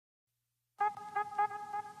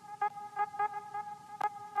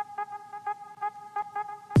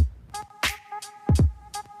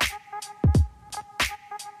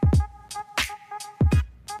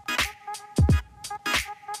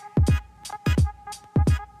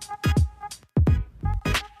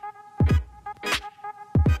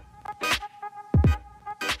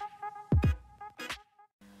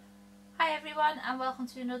everyone, and welcome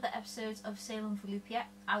to another episode of Sailing for Lupia.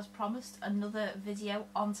 As promised, another video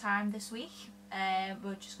on time this week.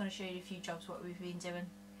 We're just going to show you a few jobs what we've been doing.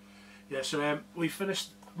 Yeah, so we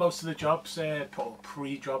finished most of the jobs,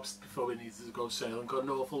 pre-jobs before we needed to go sailing. Got an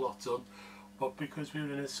awful lot done, but because we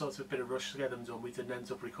were in a sort of bit of rush to get them done, we didn't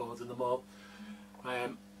end up recording them all.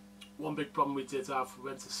 One big problem we did have, we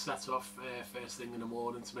went to set off first thing in the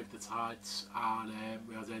morning to make the tides, and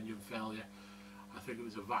we had engine failure. I think it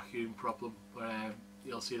was a vacuum problem, but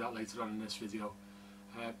you'll see that later on in this video.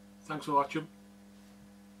 Thanks for watching.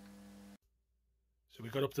 So we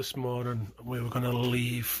got up this morning and we were going to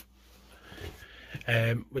leave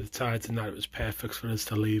with the tides and that. It was perfect for us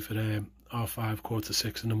to leave at 5:30,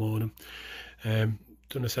 5:45 in the morning.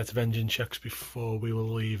 Done a set of engine checks before we were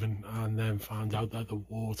leaving, and then found out that the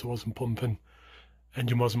water wasn't pumping,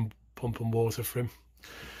 engine wasn't pumping water for him.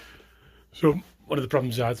 So one of the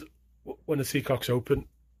problems I had, when the seacock's open,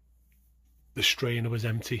 the strainer was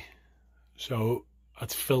empty, so I had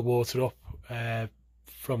to fill water up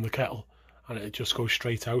from the kettle, and it just goes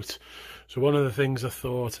straight out. So one of the things I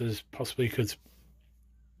thought is possibly could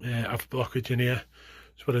have blockage in here.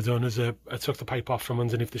 So what I've done is I took the pipe off from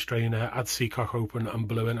underneath the strainer, had seacock open and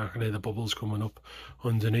blew it. I can hear the bubbles coming up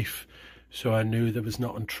underneath, so I knew there was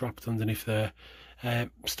nothing trapped underneath there.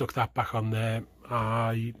 Stuck that back on there.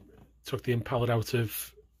 I took the impeller out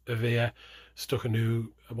of here, stuck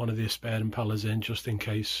one of the spare impellers in just in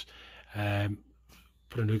case,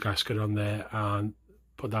 put a new gasket on there and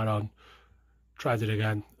put that on, tried it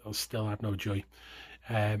again, I still had no joy.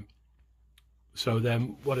 So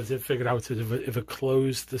then what I did figure out is if I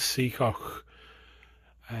closed the seacock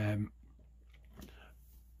and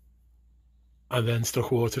then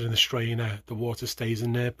stuck water in the strainer, the water stays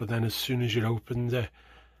in there, but then as soon as you opened it,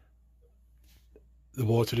 the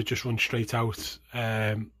water would just run straight out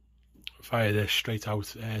via this, straight out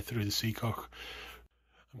through the seacock.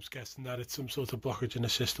 I'm just guessing that it's some sort of blockage in the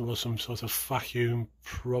system or some sort of vacuum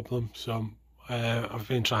problem. So I've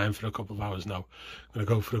been trying for a couple of hours now. I'm going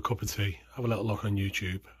to go for a cup of tea, have a little look on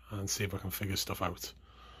YouTube and see if I can figure stuff out.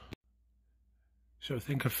 So I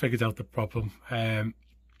think I figured out the problem.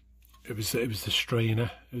 It was the strainer.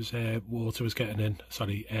 It was water was getting in,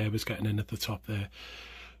 sorry, air was getting in at the top there.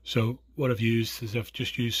 So what I've used is I've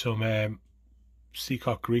just used some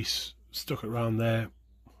seacock grease, stuck it around there,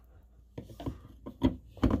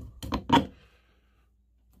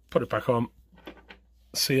 put it back on,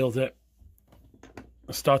 sealed it,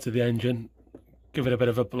 I started the engine, give it a bit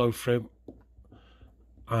of a blow through,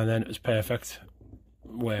 and then it was perfect,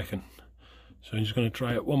 working. So I'm just going to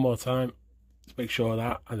try it one more time to make sure of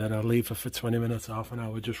that, and then I'll leave it for 20 minutes, half an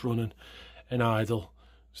hour, just running in idle,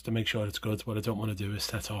 just to make sure it's good. What I don't want to do is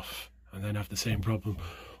set off and then have the same problem.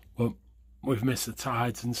 But we've missed the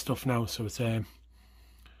tides and stuff now, so it's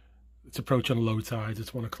approaching low tide.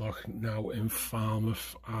 It's 1 o'clock now in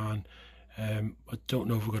Falmouth, and I don't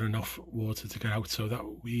know if we've got enough water to get out, so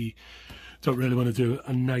that we don't really want to do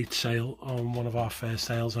a night sail on one of our first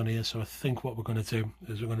sails on here. So I think what we're going to do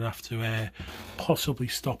is we're going to have to possibly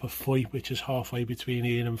stop at Fowey, which is halfway between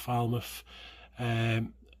here and Falmouth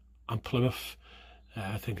and Plymouth.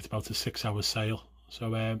 I think it's about a 6-hour sail,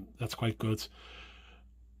 so that's quite good.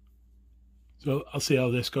 So I'll see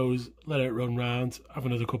how this goes, let it run round, have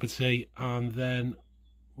another cup of tea, and then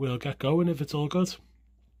we'll get going if it's all good.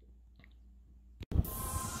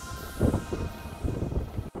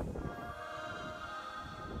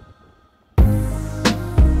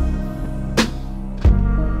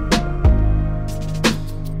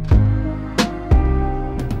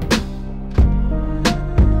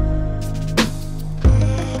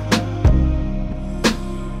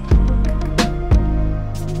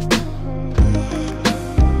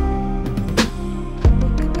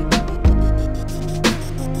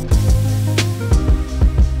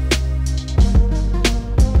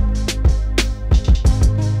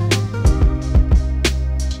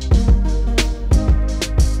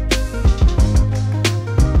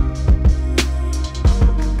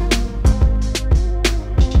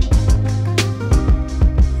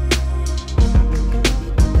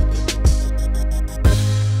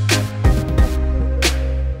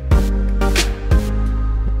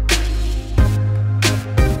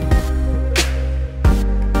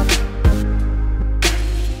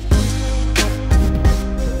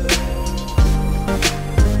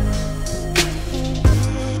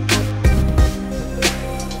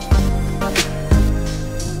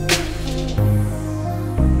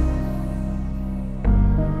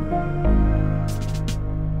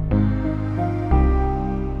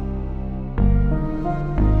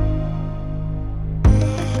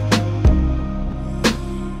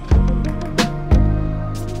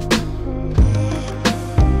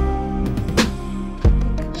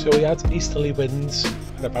 had easterly winds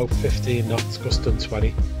at about 15 knots, gusting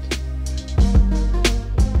 20.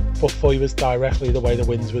 But Fowey was directly the way the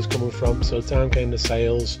winds was coming from, so down came the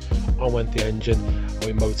sails, on went the engine, and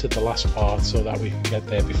we motored the last part so that we could get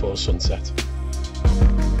there before sunset.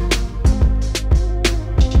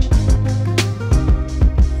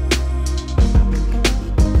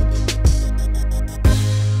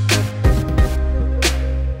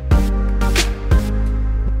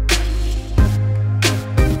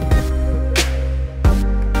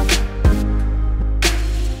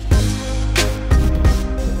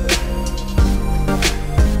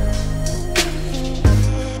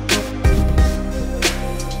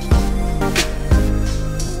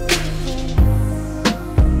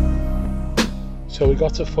 So we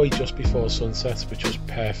got to Fowey just before sunset, which was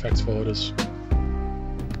perfect for us.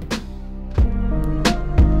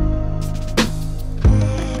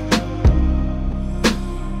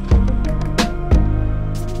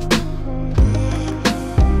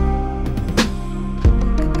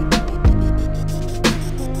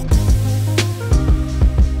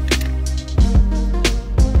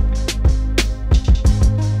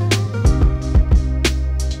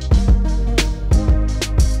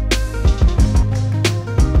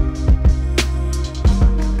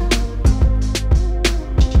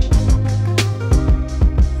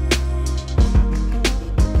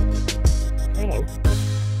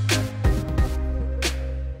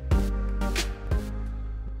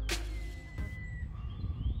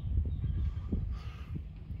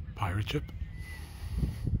 Pirate ship.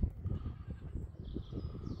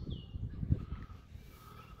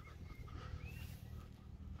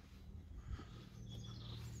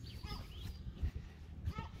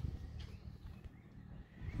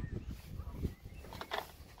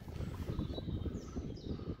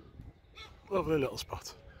 Lovely little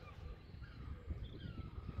spot.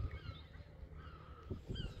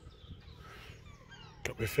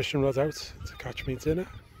 Got my fishing rod out to catch me dinner.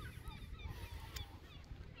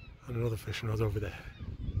 And another fishing rod over there.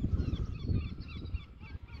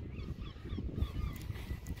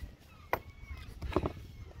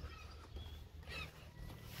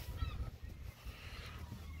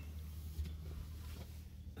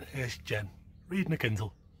 Here's Jen, reading a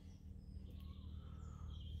Kindle.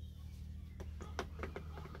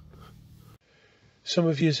 Some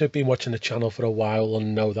of you have been watching the channel for a while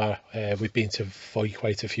and know that we've been to Fowey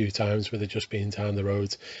quite a few times with it just being down the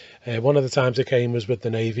road. One of the times I came was with the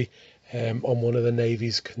Navy on one of the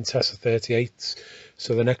Navy's Contessa 38s.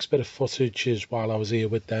 So the next bit of footage is while I was here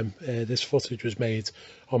with them. This footage was made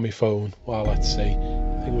on my phone while at sea.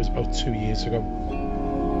 I think it was about 2 years ago.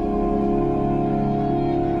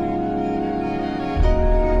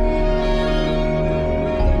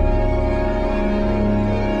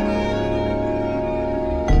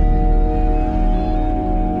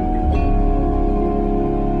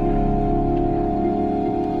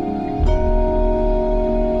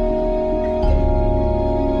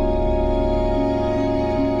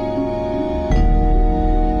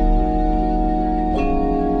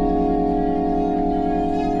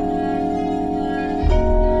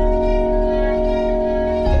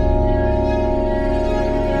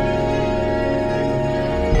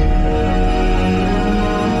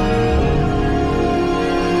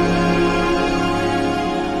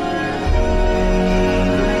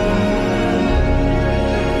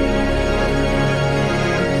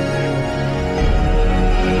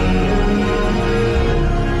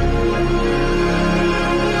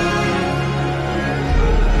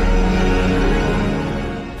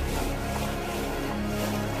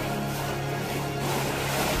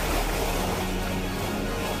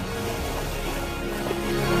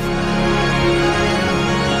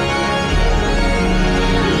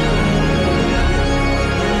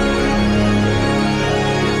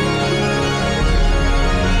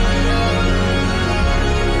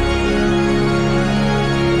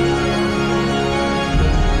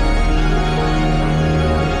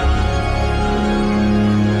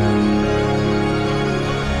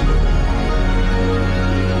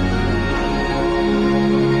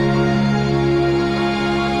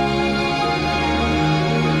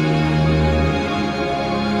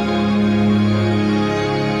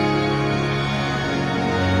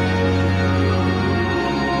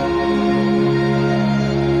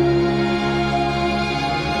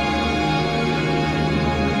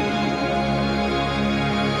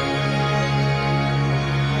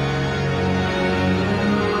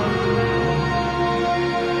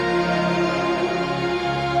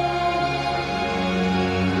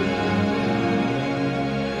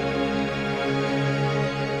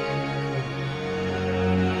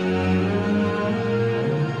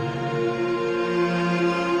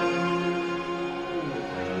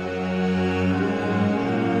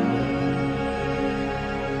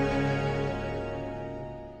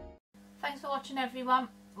 everyone.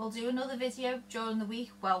 We'll do another video during the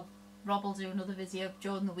week. Well, Rob will do another video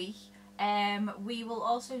during the week. We will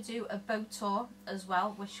also do a boat tour as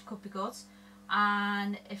well, which could be good.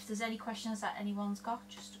 And if there's any questions that anyone's got,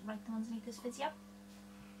 just write them underneath this video.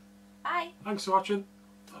 Bye. Thanks for watching.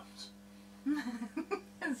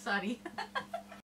 Sorry.